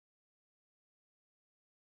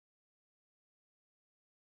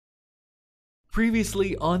Previously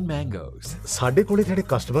on Mangoes. ਸਾਡੇ ਕੋਲੇ ਜਿਹੜੇ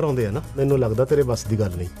ਕਸਟਮਰ ਆਉਂਦੇ ਆ ਨਾ ਮੈਨੂੰ ਲੱਗਦਾ ਤੇਰੇ ਬਸ ਦੀ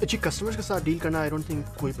ਗੱਲ ਨਹੀਂ जी कस्टमर्स के साथ डील करना आई डोंट थिंक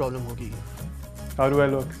कोई प्रॉब्लम होगी How do I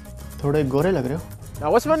look? थोड़े गोरे लग रहे हो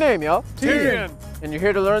Now what's my name, yo? Tyrion. And you're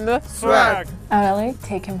here to learn the Swag. I would like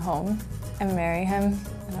take him home and marry him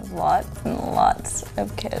and have lots and lots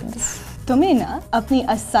of kids. तुम्हें ना अपनी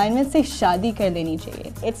assignment से शादी कर लेनी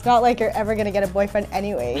चाहिए. It's not like you're ever gonna get a boyfriend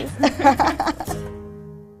anyways.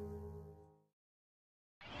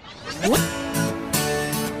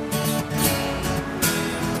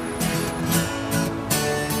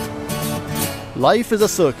 Life is a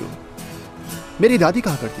circle. मेरी दादी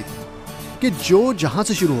कहा करती थी कि जो जहां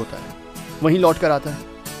से शुरू होता है वहीं लौट कर आता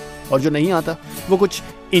है और जो नहीं आता वो कुछ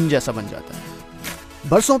इन जैसा बन जाता है.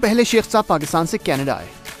 बरसों पहले शेख साहब पाकिस्तान से कनाडा आए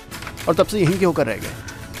और तब से यहीं के होकर रह गए.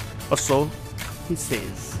 और सो ही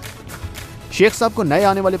सेज शेख साहब को नए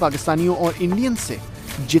आने वाले पाकिस्तानियों और इंडियंस से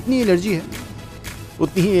जितनी एलर्जी है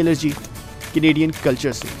उतनी ही एलर्जी कैनेडियन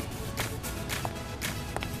कल्चर से.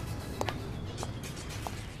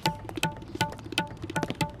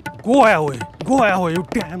 Go away. Go away, you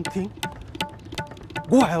damn thing.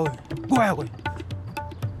 Go away. Go away.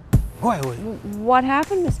 Go away. What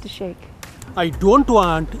happened, Mr. Sheikh? I don't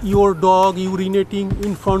want your dog urinating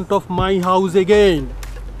in front of my house again.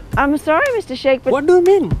 I'm sorry, Mr. Sheikh, but... What do you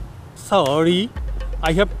mean? Sorry.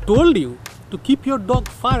 I have told you to keep your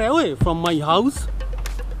dog far away from my house.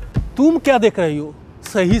 तुम क्या देख रही हो?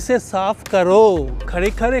 सही से साफ करो.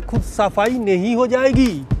 खड़े खड़े खुद सफाई नहीं हो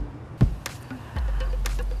जाएगी.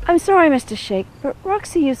 I'm sorry, Mr. Sheikh, but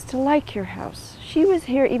Roxy used to like your house. She was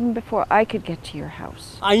here even before I could get to your house.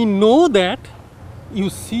 I know that. You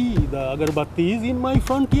see the agarbattis in my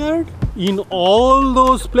front yard? In all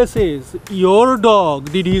those places, your dog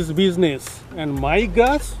did his business and my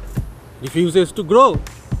grass refuses to grow.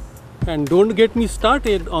 And don't get me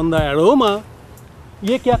started on the aroma.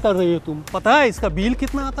 ये क्या कर रही हो तुम? पता है इसका bill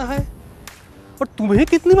कितना आता है? और तुम्हें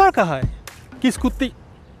कितनी बार कहा है कि इस कुत्ते...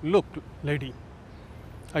 Look, lady.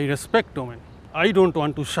 I respect women. I don't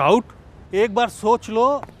want to shout. एक बार सोच लो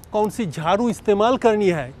कौन सी झाड़ू इस्तेमाल करनी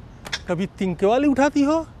है. कभी तिनके वाली उठाती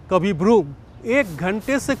हो, कभी ब्रूम. 1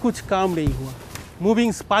 घंटे से कुछ काम नहीं हुआ.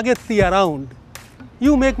 Moving spaghetti around.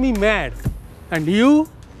 You make me mad. And you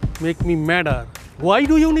make me madder. Why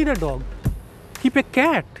do you need a dog? Keep a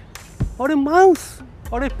cat. Or a mouse.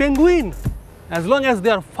 Or a penguin. As long as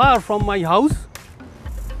they are far from my house.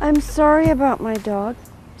 I'm sorry about my dog,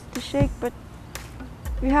 Mr. Sheikh, but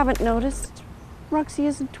you haven't noticed. Roxy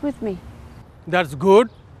isn't with me. That's good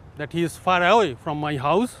that he is far away from my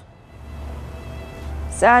house.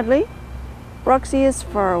 Sadly, Roxy is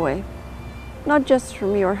far away. Not just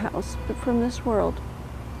from your house, but from this world.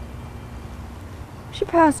 She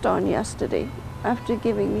passed on yesterday after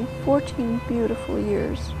giving me 14 beautiful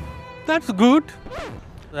years. That's good.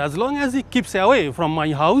 As long as he keeps away from my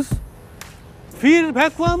house. फिर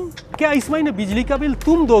vacuum क्या इस महीने बिजली का bill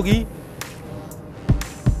तुम दोगी?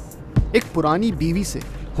 एक पुरानी बीवी से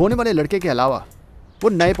होने वाले लड़के के अलावा वो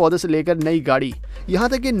नए पौधे से लेकर नई गाड़ी यहाँ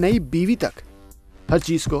तक कि नई बीवी तक हर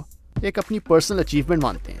चीज़ को एक अपनी पर्सनल अचीवमेंट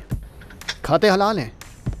मानते हैं. खाते हलाल हैं,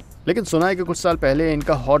 लेकिन सुना है कि कुछ साल पहले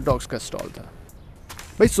इनका हॉट डॉग्स का स्टॉल था.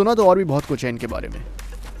 भाई सुना तो और भी बहुत कुछ है इनके बारे में,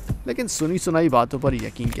 लेकिन सुनी सुनाई बातों पर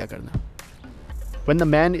यकीन क्या करना. When the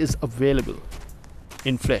man is available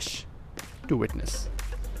in flesh to witness.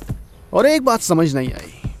 और एक बात समझ नहीं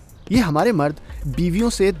आई, ये हमारे मर्द बीवियों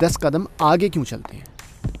से 10 कदम आगे क्यों चलते हैं?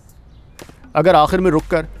 अगर आखिर में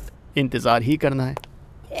रुककर इंतजार ही करना है.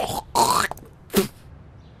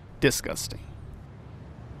 डिस्गस्टिंग.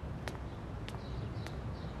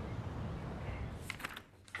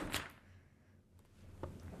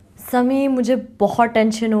 समी, मुझे बहुत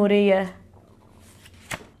टेंशन हो रही है.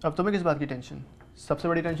 अब तुम्हें किस बात की टेंशन? सबसे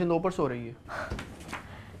बड़ी टेंशन तो ऊपर से हो रही है.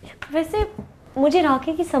 वैसे मुझे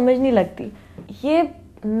राके की समझ नहीं लगती. ये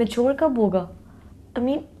मैच्योर कब होगा?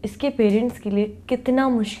 इसके पेरेंट्स के लिए कितना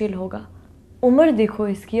मुश्किल होगा. उम्र देखो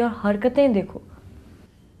इसकी और हरकतें देखो.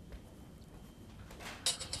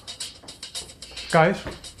 गाइस,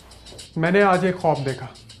 मैंने आज एक ख्वाब देखा.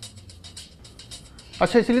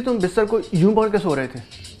 अच्छा, इसीलिए तुम बिस्तर को यूं पकड़ के सो रहे थे?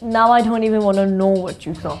 Now I don't even want to know what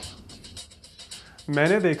you saw.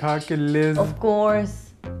 मैंने देखा कि लिज... Of course,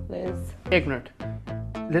 Liz. एक मिनट,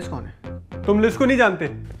 लिज कौन है? तुम लिज को नहीं जानते?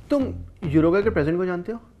 तुम यूरोगवे के प्रेसिडेंट को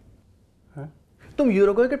जानते हो? तुम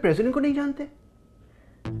यूरोगवे के प्रेसिडेंट को नहीं जानते?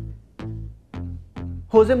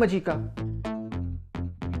 होजे मजीका.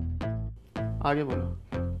 आगे बोलो.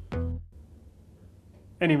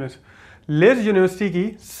 एनीवेज, लिज यूनिवर्सिटी की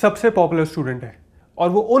सबसे पॉपुलर स्टूडेंट है और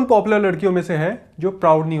वो उन पॉपुलर लड़कियों में से है जो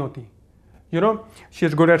प्राउड नहीं होती. You know, she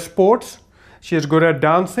is good at sports, she is good at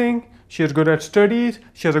dancing, She is good at studies,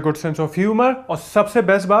 she has a good sense of humor, और सबसे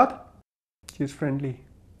बेस्ट बात, she is friendly.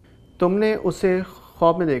 तुमने उसे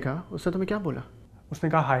ख्वाब में देखा, उसने तुम्हें क्या बोला? उसने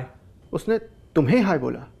कहा हाय. उसने तुम्हें हाय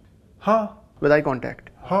बोला? हाँ. With eye contact?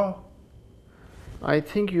 हाँ. I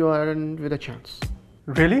think you are in with a chance.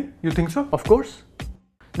 Really? You think so? Of course.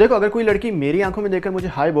 देखो अगर कोई लड़की मेरी आंखों में देखकर मुझे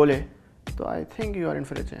हाय बोले, तो I think you are in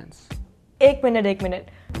for a chance. एक मिनट.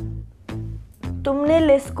 तुमने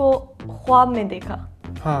लिस को ख्वाब में देखा?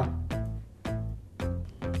 हाँ.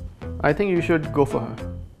 I think you should go for her.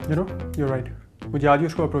 You know, you're right. मुझे आज ही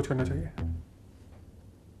उसको अप्रोच करना चाहिए.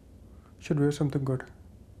 Should wear something good.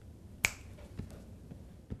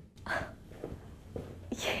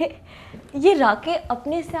 ये राके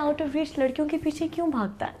अपने से आउट ऑफ रीच लड़कियों के पीछे क्यों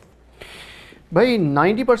भागता है? भाई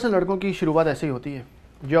 90% लड़कों की शुरुआत ऐसे ही होती है,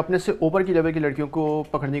 जो अपने से ऊपर की लेवल की लड़कियों को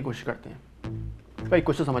पकड़ने की कोशिश करते हैं. भाई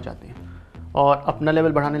कुछ तो समझ आते हैं और अपना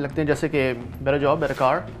लेवल बढ़ाने लगते हैं, जैसे कि better job, better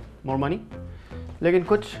car, more money. लेकिन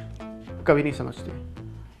कुछ कभी नहीं समझते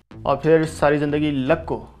और फिर सारी ज़िंदगी लक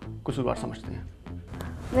को कसूरवार समझते हैं.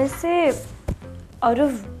 वैसे out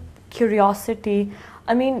of curiosity,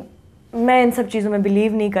 I mean मैं इन सब चीज़ों में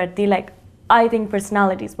बिलीव नहीं करती. Like I think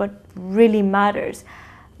personality is what really matters,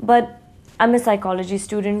 but I am a psychology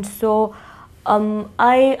student, so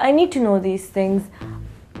I need to know these things.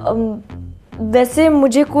 वैसे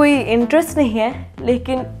मुझे कोई इंटरेस्ट नहीं है,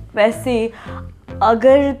 लेकिन वैसे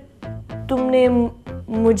अगर तुमने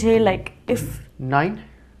मुझे लाइक इफ 9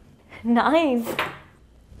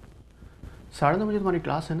 9:30 बजे तुम्हारी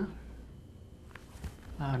क्लास है ना?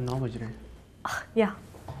 9 बज रहे हैं. या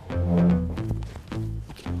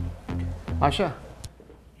आशा,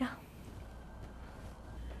 या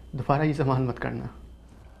दोबारा ये सामान मत करना,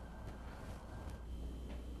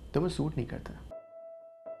 तुम्हें सूट नहीं करता.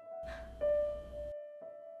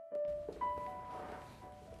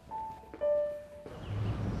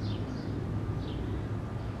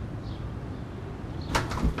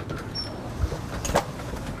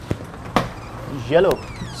 Yellow,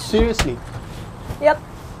 seriously? Yep,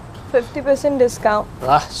 50% discount.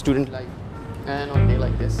 Student life. And on a day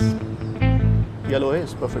like this, yellow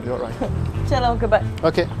is perfectly alright. Chalo, goodbye.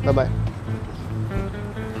 Okay, bye-bye.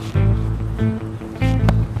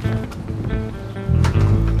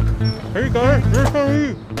 Hey guys, where's Sami?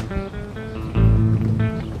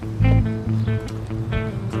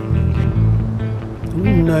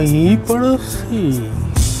 नहीं पड़ोसी.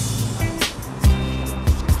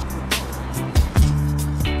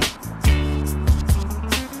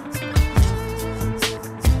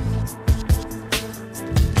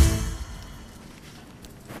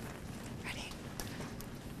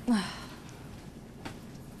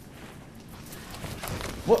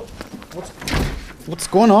 What's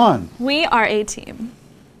going on? We are a team.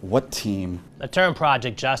 What team? The term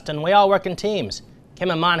project, Justin. We all work in teams.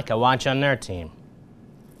 Kim and Monica want you on their team.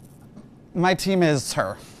 My team is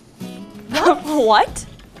her. What?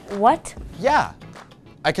 What? Yeah.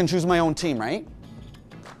 I can choose my own team, right?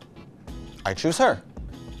 I choose her.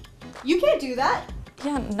 You can't do that.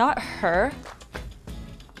 Yeah, not her.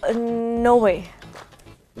 No way.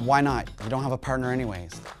 Why not? You don't have a partner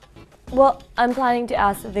anyways. Well, I'm planning to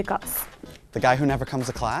ask Vikas. The guy who never comes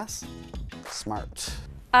to class? Smart.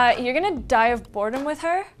 You're gonna die of boredom with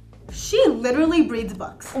her? She literally breeds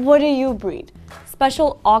bugs. What do you breed?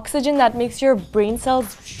 Special oxygen that makes your brain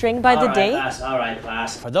cells shrink by the day? All right,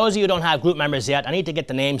 class. For those of you who don't have group members yet, I need to get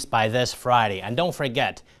the names by this Friday. And don't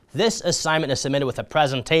forget, this assignment is submitted with a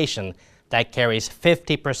presentation that carries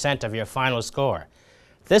 50% of your final score.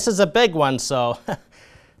 This is a big one, so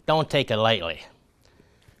don't take it lightly.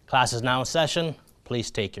 Class is now in session.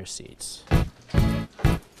 Please take your seats.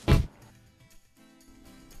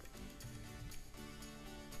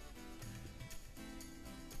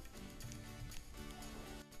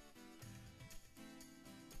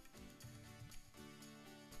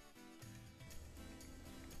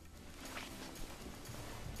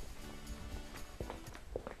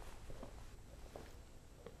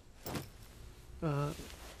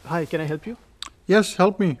 Hi, can I help you? Yes,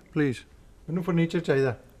 help me, please. ਮੈਨੂੰ furniture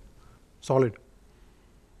ਚਾਹੀਦਾ solid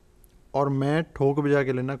ਔਰ ਮੈਂ ਠੋਕ ਵਜਾ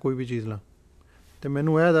ਕੇ ਲੈਣਾ ਕੋਈ ਵੀ ਚੀਜ਼ ਲਾ ਤੇ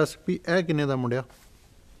ਮੈਨੂੰ ਇਹ ਦੱਸ ਵੀ ਇਹ ਕਿੰਨੇ ਦਾ ਮੁੰਡਿਆ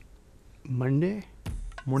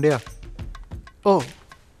ਮੁੰਡਿਆ ओह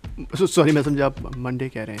सॉरी, मैं समझा आप मंडे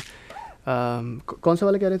कह रहे हैं. कौन सा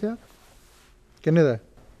वाला कह रहे थे आप? ਕਿੰਨੇ ਦਾ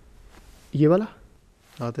ये वाला?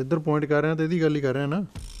 ਹਾਂ ਤੇ ਇੱਧਰ ਪੁਆਇੰਟ ਕਰ ਰਹੇ ਹਾਂ ਤੇ ਇਹਦੀ ਗੱਲ ਹੀ ਕਰ ਰਹੇ ਹਾਂ ਨਾ.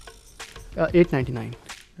 899.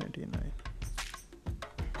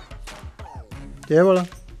 ਤੇ ਇਹ ਵਾਲਾ?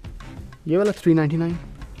 ये वाला 399.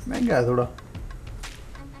 महंगा है थोड़ा.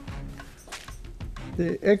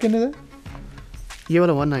 ਤੇ ਇਹ ਕਿੰਨੇ ਦਾ? ये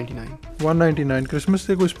वाला 199. 199 क्रिसमस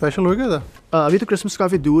से कोई स्पेशल हो गया था? अभी तो क्रिसमस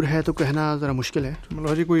काफ़ी दूर है तो कहना ज़रा मुश्किल है। मतलब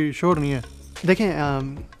अभी कोई श्योर नहीं है। देखें,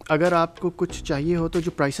 अगर आपको कुछ चाहिए हो तो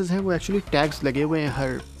जो प्राइसेस हैं वो एक्चुअली टैग्स लगे हुए हैं हर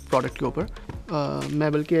प्रोडक्ट के ऊपर।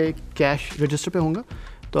 मैं बल्कि कैश रजिस्टर पे होऊंगा,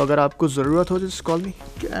 तो अगर आपको ज़रूरत हो तो जस्ट कॉल मी।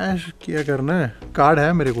 कैश क्या करना है? कार्ड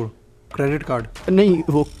है मेरे को, क्रेडिट कार्ड। नहीं,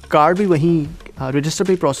 वो कार्ड भी वहीं रजिस्टर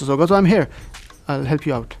पे ही प्रोसेस होगा। तो I am here, I will help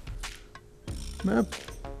you out. मैं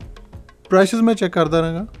प्राइसेस में चेक करता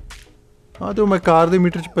रहूँगा। हाँ, तो मैं कार दे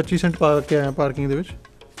मीटर 25 सेंट पा के आया पार्किंग दे विच,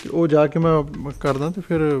 ते वो जाके मैं करदा तो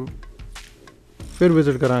फिर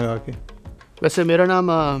विजिट करांगा आके। वैसे मेरा नाम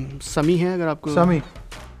समी है, अगर आपको। समी,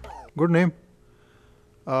 गुड नेम।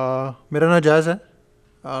 मेरा नाम जायज़ है।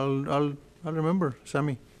 I'll remember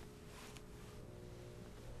समी।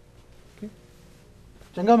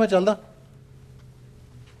 चंगा, मैं चलदा।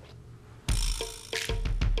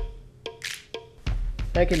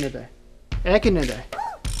 ऐ किन्ने दा है? ऐ किन्ने दा है?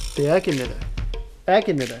 ते ऐ किन्ने दा है? ऐ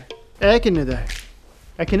किन्ने दा है? ऐ किन्ने दा है?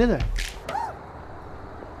 ऐ किन्ने दा है?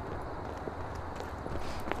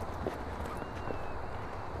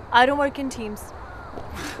 I don't work in teams.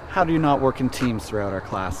 How do you not work in teams throughout our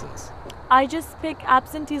classes? I just pick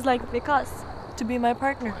absentees like Vikas to be my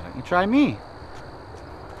partner. Why don't you try me?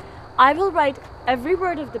 I will write every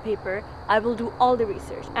word of the paper. I will do all the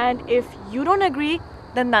research. And if you don't agree,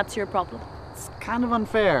 then that's your problem. It's kind of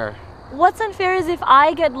unfair. What's unfair is if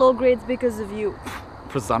I get low grades because of you.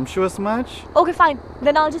 Presumptuous much? Okay, fine.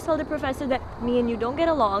 Then I'll just tell the professor that me and you don't get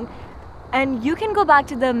along. And you can go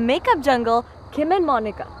back to the makeup jungle, Kim and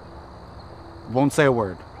Monica. Won't say a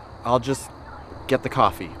word. I'll just get the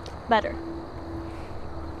coffee. Better.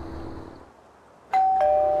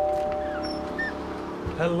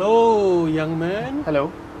 Hello, young man. Hello.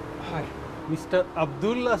 Hi. Mr.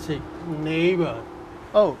 Abdullah Sheikh, neighbor.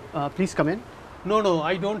 Oh, please come in. No,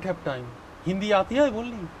 I don't have time. Hindi आती है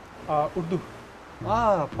बोलनी? उर्दू।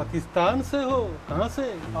 पाकिस्तान से हो? कहाँ से?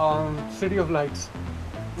 City of lights.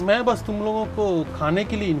 मैं बस तुम लोगों को खाने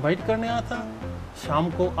के लिए इनवाइट करने आया था, शाम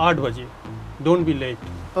को 8 बजे। Don't be late.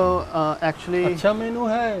 एक्चुअली अच्छा मेनू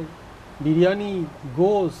है, बिरयानी,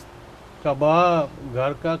 गोश्त, कबाब,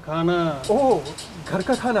 घर का खाना। ओह, घर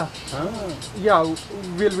का खाना। हाँ, या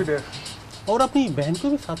विल बी देयर। और अपनी बहन को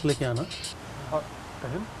भी साथ लेके आना।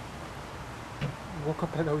 बहन? वो कब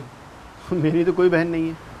पैदा हुई? मेरी तो कोई बहन नहीं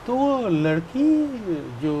है। तो वो लड़की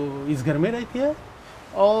जो इस घर में रहती है?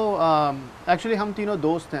 ओह, एक्चुअली हम तीनों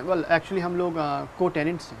दोस्त हैं। वेल, एक्चुअली हम लोग को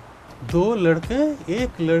टेनेंट्स हैं। 2 लड़के,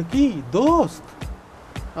 1 लड़की, दोस्त?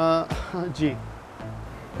 जी।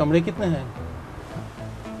 कमरे कितने हैं?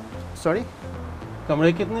 सॉरी?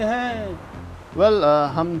 कमरे कितने हैं? वेल,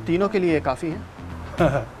 हम तीनों के लिए काफ़ी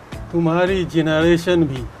हैं। तुम्हारी जनरेशन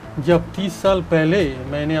भी। जब 30 साल पहले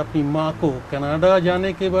मैंने अपनी माँ को कनाडा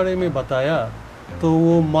जाने के बारे में बताया तो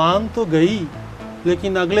वो मान तो गई,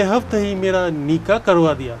 लेकिन अगले हफ्ते ही मेरा निकाह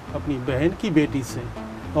करवा दिया अपनी बहन की बेटी से।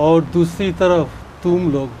 और दूसरी तरफ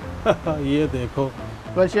तुम लोग ये देखो।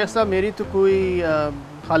 वेल शेख साहब, मेरी तो कोई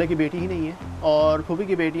खाले की बेटी ही नहीं है, और फूफी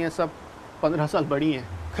की बेटियाँ सब 15 साल बड़ी हैं।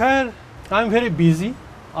 खैर, आई एम वेरी बिजी।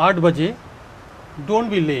 8 बजे, डोंट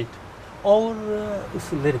बी लेट। और उस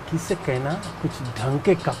लड़की से कहना कुछ ढंग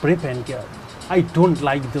के कपड़े पहन के। I don't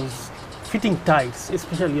like those fitting tights,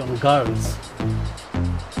 specially on girls.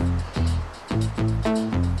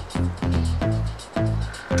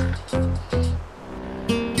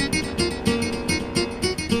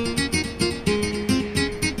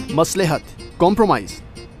 मसलहत, compromise,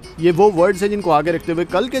 ये वो वर्ड्स हैं जिनको आगे रखते हुए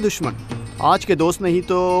कल के दुश्मन आज के दोस्त नहीं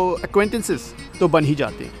तो एक्वेंटेंसेस तो बन ही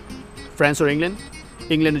जाते हैं। फ्रांस और इंग्लैंड,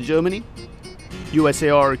 इंग्लैंड और जर्मनी, यूएसए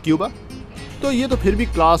और क्यूबा। तो ये तो फिर भी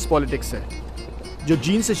क्लास पॉलिटिक्स है जो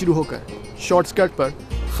जीन से शुरू होकर शॉर्ट स्कर्ट पर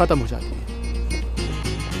ख़त्म हो जाती है।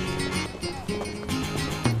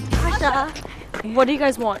 Asha, what do you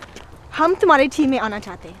guys want? हम तुम्हारी टीम में आना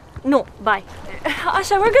चाहते हैं। No, bye.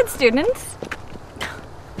 Asha, we're good students.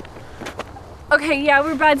 Okay, yeah,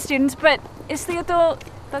 we're bad students, but इसलिए तो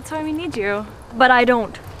that's why we need you. But I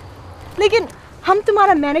don't. लेकिन हम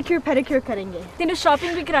तुम्हारा मैनिक्योर पेडिक्योर करेंगे, तेरे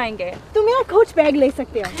शॉपिंग भी कराएंगे। तुम यहाँ कोच बैग ले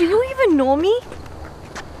सकते हो। Do you even know me?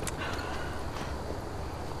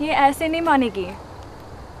 ये ऐसे नहीं मानेगी।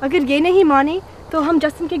 अगर ये नहीं मानी तो हम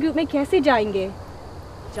जस्टिन के ग्रुप में कैसे जाएंगे?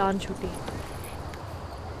 जान छूटी।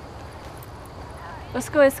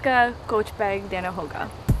 उसको इसका कोच बैग देना होगा।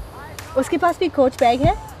 उसके पास भी कोच बैग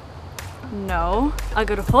है? No,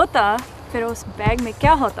 अगर होता फिर उस बैग में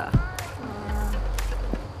क्या होता?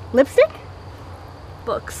 Lipstick?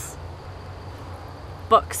 Books.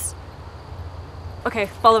 Books. Okay,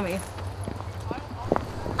 follow me.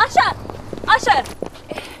 Asha! Asha!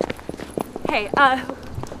 Hey,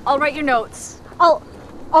 I'll write your notes.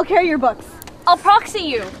 I'll carry your books. I'll proxy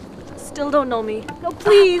you. Still don't know me. No,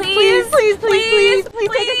 please, please, please, please, please,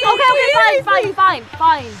 take a selfie. Okay,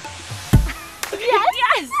 fine.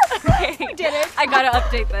 Yes. Okay, You did it. I gotta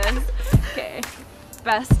update this. Okay,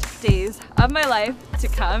 best days of my life to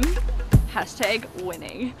come. Hashtag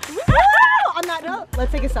winning. On that note,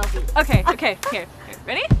 let's take a selfie. Okay, here.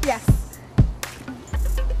 Ready? Yes.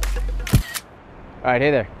 Alright,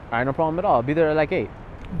 hey there. Alright, no problem at all. I'll be there at like 8.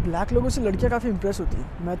 Black लोगों से लड़कियां काफ़ी impress होती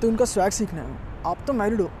हैं। मैं तो उनका swag सीखना है। आप तो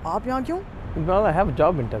मैरिड हो, आप यहाँ क्यों? Well, I have a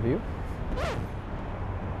job interview.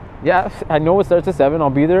 Yeah, I know it starts at 7. I'll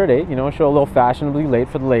be there at 8. You know, show a little fashionably late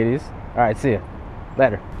for the ladies. Alright, see ya.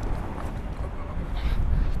 Later.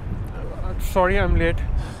 Sorry, I'm late.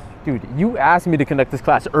 Dude, you asked me to conduct this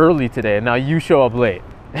class early today, and now you show up late.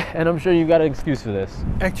 And I'm sure you got an excuse for this.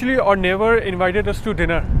 Actually, our neighbor invited us to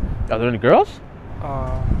dinner. Are there any girls?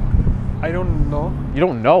 I don't know. You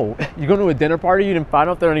don't know? You go to a dinner party, you didn't find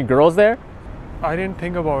out if there are any girls there? I didn't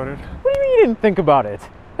think about it. What do you mean you didn't think about it?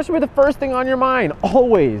 That should be the first thing on your mind,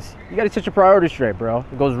 always. You gotta set your priorities straight, bro.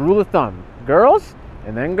 It goes rule of thumb. Girls,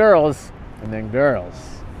 and then girls, and then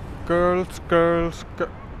girls. Girls.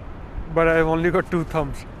 But I've only got 2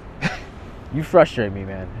 thumbs. You frustrate me,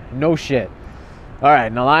 man. No shit. All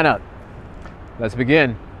right, now line up. Let's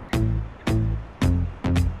begin.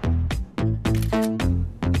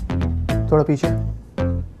 थोड़ा पीछे,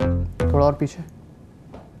 थोड़ा और पीछे,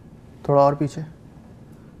 थोड़ा और पीछे.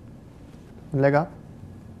 Leg up.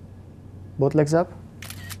 Both legs up.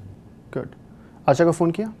 Good. आशा को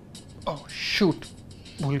phone किया? Oh shoot,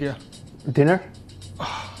 भूल गया. Dinner?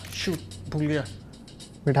 Shoot, भूल गया.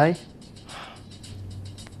 मिठाई?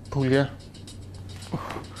 भूल गया.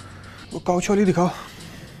 वो काउच वाली दिखाओ.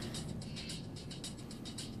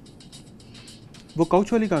 वो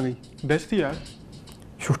काउच वाली कहाँ गई? बेस्ट थी यार.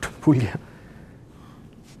 Shoot, भूल गया.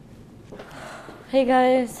 Hey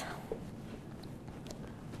guys.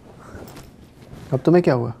 अब तुम्हें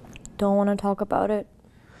क्या हुआ? Don't want to talk about it.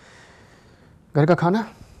 घर का खाना?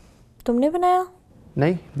 तुमने बनाया?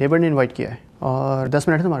 नहीं, नेबर ने इनवाइट किया है और 10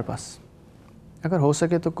 मिनट है तुम्हारे पास. अगर हो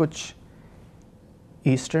सके तो कुछ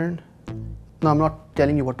eastern. No, I'm not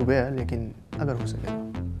telling you what to wear, लेकिन अगर हो सके.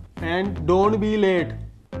 And don't be late.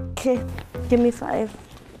 Okay, give me 5.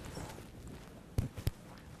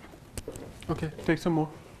 Okay, take some more.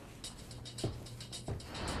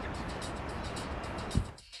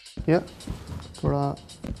 Yeah,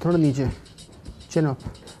 थोड़ा नीचे. Chin up.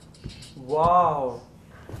 Wow.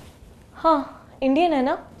 हाँ, इंडियन है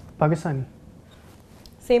ना? पाकिस्तानी.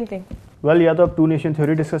 Same thing. Well, या तो अब 2 नेशन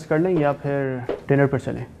थ्योरी डिस्कस कर लें या फिर डिनर पर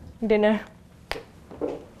चलें. Dinner.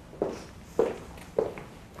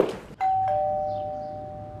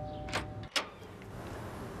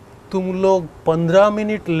 तुम लोग 15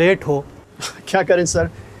 मिनट लेट हो. क्या करें सर?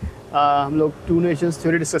 हम लोग 2 नेशंस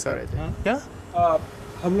थ्योरी डिस्कस कर रहे थे. क्या?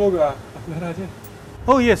 हम लोग घर आ जाए.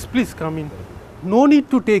 Oh yes, please come in. No need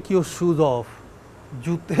to take your shoes off.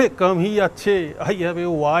 जूते कम ही अच्छे. I have a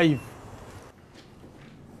wife.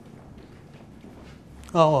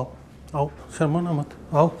 आओ, शर्माना मत.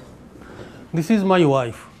 आओ. This is my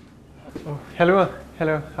wife. Oh, hello,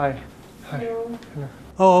 hi. Hello.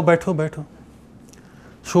 आओ, बैठो.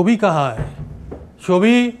 शोभी कहाँ है?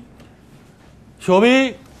 शोभी.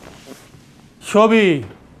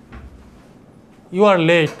 You are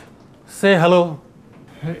late. Say hello.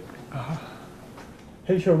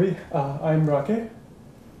 Hey Shobhi, I'm Rakay.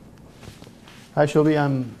 Hi Shobhi,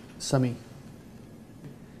 I'm Sami.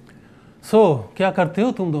 So, क्या करते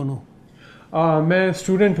हो तुम दोनों? मैं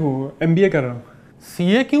स्टूडेंट हूँ, MBA कर रहा हूँ.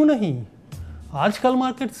 CA क्यों नहीं? आजकल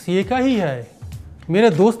मार्केट CA का ही है. मेरे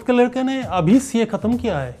दोस्त के लड़के ने अभी CA ख़त्म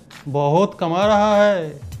किया है. बहुत कमा रहा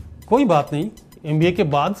है. कोई बात नहीं, MBA के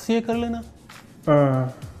बाद CA कर लेना.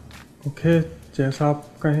 ओके, जैसा आप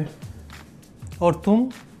कहें. और तुम?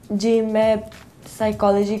 जी, मैं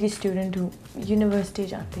साइकोलॉजी की स्टूडेंट हूँ. यूनिवर्सिटी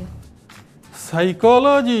जाती हूँ.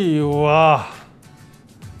 साइकोलॉजी? वाह,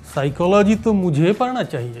 साइकोलॉजी तो मुझे पढ़ना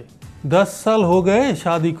चाहिए. 10 साल हो गए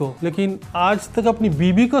शादी को, लेकिन आज तक अपनी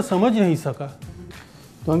बीबी को समझ नहीं सका.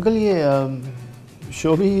 तो अंकल ये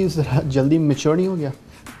शोभी ज़रा जल्दी मैच्योर नहीं हो गया?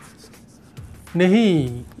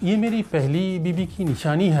 नहीं, ये मेरी पहली बीबी की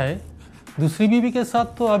निशानी है. दूसरी बीबी के साथ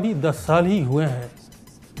तो अभी 10 साल ही हुए हैं.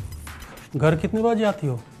 घर कितने बजे आती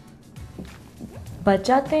हो? बज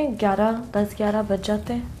जाते हैं 10-11 बज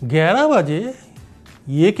जाते हैं. 11 बजे?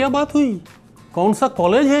 ये क्या बात हुई? कौन सा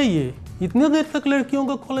कॉलेज है ये? इतने देर तक लड़कियों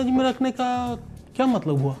को कॉलेज में रखने का क्या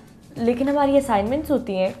मतलब हुआ? लेकिन हमारी असाइनमेंट्स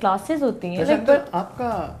होती हैं, क्लासेस होती हैं. पर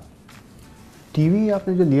आपका टीवी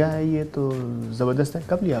आपने जो लिया है ये तो ज़बरदस्त है.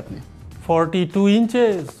 कब लिया आपने? 42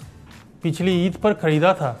 इंचेस. पिछली ईद पर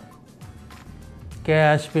ख़रीदा था.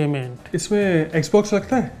 Cash payment. इसमें एक्सबॉक्स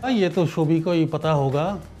लगता है? ये तो शोभी को ही पता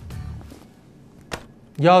होगा।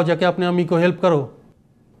 जाओ जाके अपने अम्मी को हेल्प करो।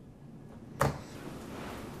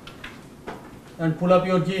 And pull up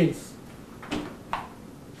your jeans.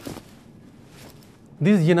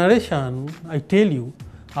 This generation, I tell you,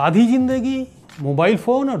 आधी जिंदगी मोबाइल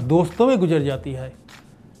फ़ोन और दोस्तों में गुजर जाती है,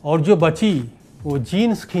 और जो बची वो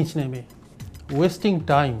जीन्स खींचने में, वेस्टिंग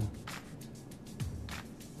टाइम।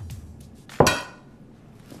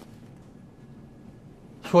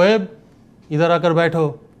 शोएब, इधर आकर बैठो,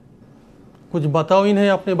 कुछ बताओ इन्हें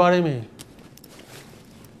अपने बारे में।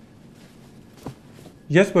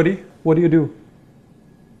 Yes, buddy. What do you do?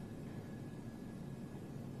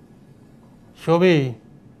 शोभी,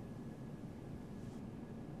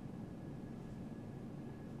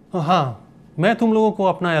 हाँ, मैं तुम लोगों को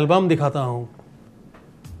अपना एल्बम दिखाता हूँ।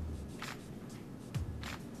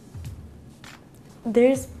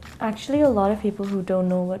 There's actually a lot of people who don't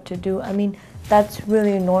know what to do. I mean, that's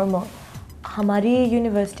really normal. हमारी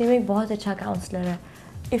यूनिवर्सिटी में एक बहुत अच्छा काउंसलर है.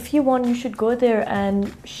 If you want, you should go there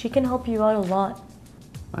and she can help you out a lot.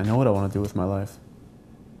 I know what I want to do with my life.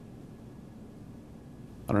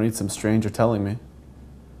 I don't need some stranger telling me.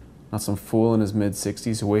 Not some fool in his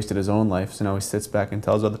mid-60s who wasted his own life, so now he sits back and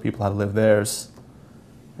tells other people how to live theirs.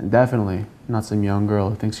 And definitely not some young girl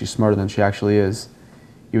who thinks she's smarter than she actually is,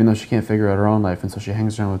 even though she can't figure out her own life, and so she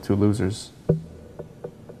hangs around with two losers.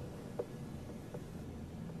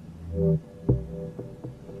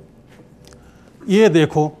 ये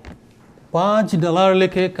देखो, $5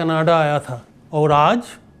 लेके Canada आया था, और आज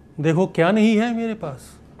देखो क्या नहीं है मेरे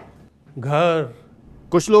पास, घर।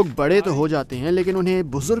 कुछ लोग बड़े तो हो जाते हैं लेकिन उन्हें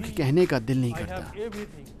बुजुर्ग कहने का दिल नहीं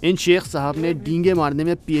करता। इन शेख साहब ने डींगे मारने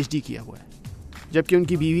में PhD किया हुआ है, जबकि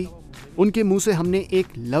उनकी बीवी, उनके मुंह से हमने एक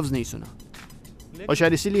लफ्ज़ नहीं सुना, और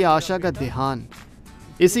शायद इसीलिए आशा का ध्यान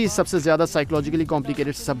इसी सबसे ज़्यादा साइकोलॉजिकली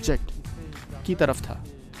कॉम्प्लिकेटेड सब्जेक्ट की तरफ था।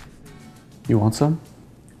 You want some?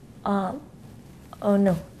 Oh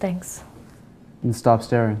no, thanks. Then stop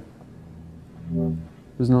staring.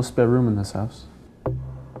 There's no spare room in this house.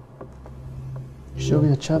 शोभी,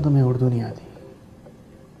 अच्छा तुम्हें उर्दू नहीं आती,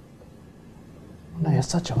 ना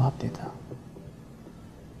ऐसा जवाब देता।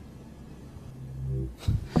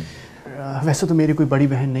 वैसे तो मेरी कोई बड़ी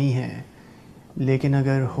बहन नहीं है, लेकिन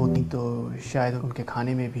अगर होती तो शायद उनके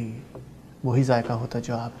खाने में भी वही जायका होता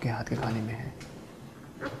जो आपके हाथ के खाने में है।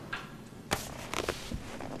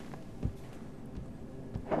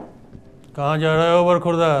 कहाँ जा रहे हो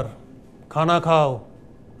बरखुरदार? खाना खाओ।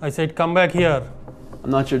 I said come back here. I'm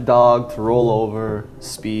not your dog to roll over,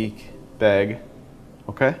 speak, beg,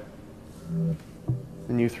 okay?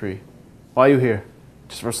 And you three, why are you here?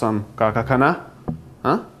 Just for some kakakana?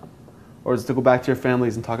 Huh? Or is it to go back to your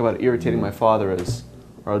families and talk about how irritating my father is,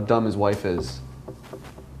 or how dumb his wife is?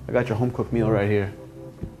 I got your home-cooked meal right here.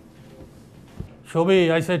 Shobhi,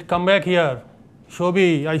 I said come back here.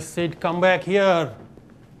 Shobhi, I said come back here.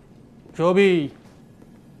 Shobhi.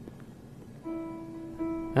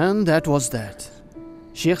 And that was that.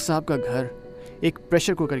 Sheikh साहब का घर एक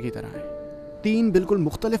pressure cooker की तरह है। 3 बिल्कुल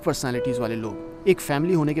मुख्तलिफ personalities वाले लोग एक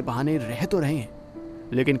फैमिली होने के बहाने रह तो रहे हैं,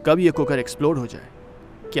 लेकिन कब ये कुकर एक्सप्लोड हो जाए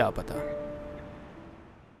क्या पता।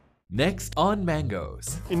 Next on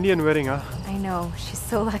Mangoes. Indian wedding, huh? I know, she's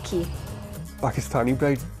so lucky. Pakistani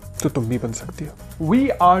bride तो तुम भी बन सकती हो.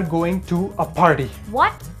 We are going to a party.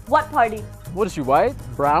 What? What party? What is she, white?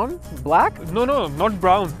 Brown? Black? No, not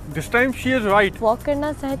brown. This time she is right. Walk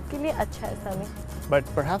करना सेहत के लिए अच्छा है सामी। But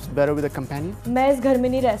perhaps better with a companion. मैं इस घर में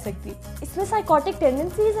नहीं रह सकती। इसमें psychotic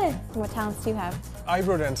tendencies हैं। What talents do you have?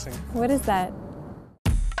 Eyebrow dancing. What is that?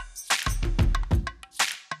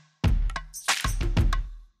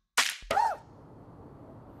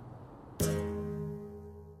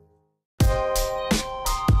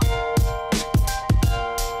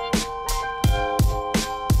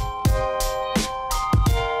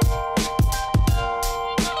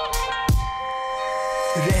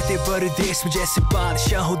 परदेश में जैसे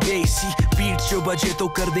बादशाह हो देसी, बीट जो बजे तो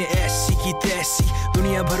कर दे ऐसी की तैसी।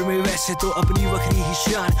 दुनिया भर में वैसे तो अपनी वक्री ही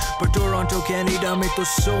शान, पर टोरंटो कनाडा में तो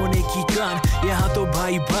सोने की कान। यहाँ तो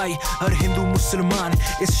भाई भाई हर हिंदू मुसलमान,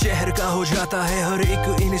 इस शहर का हो जाता है हर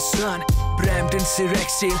एक इंसान। ब्रैम्पटन से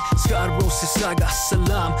रेक्सेल, स्कारब्रो से सागा,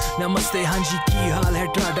 सलाम नमस्ते हाँ जी की हाल है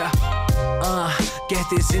टाटा।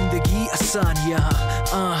 कहते जिंदगी आसान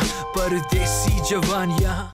यहाँ, परदेसी जवान यहाँ।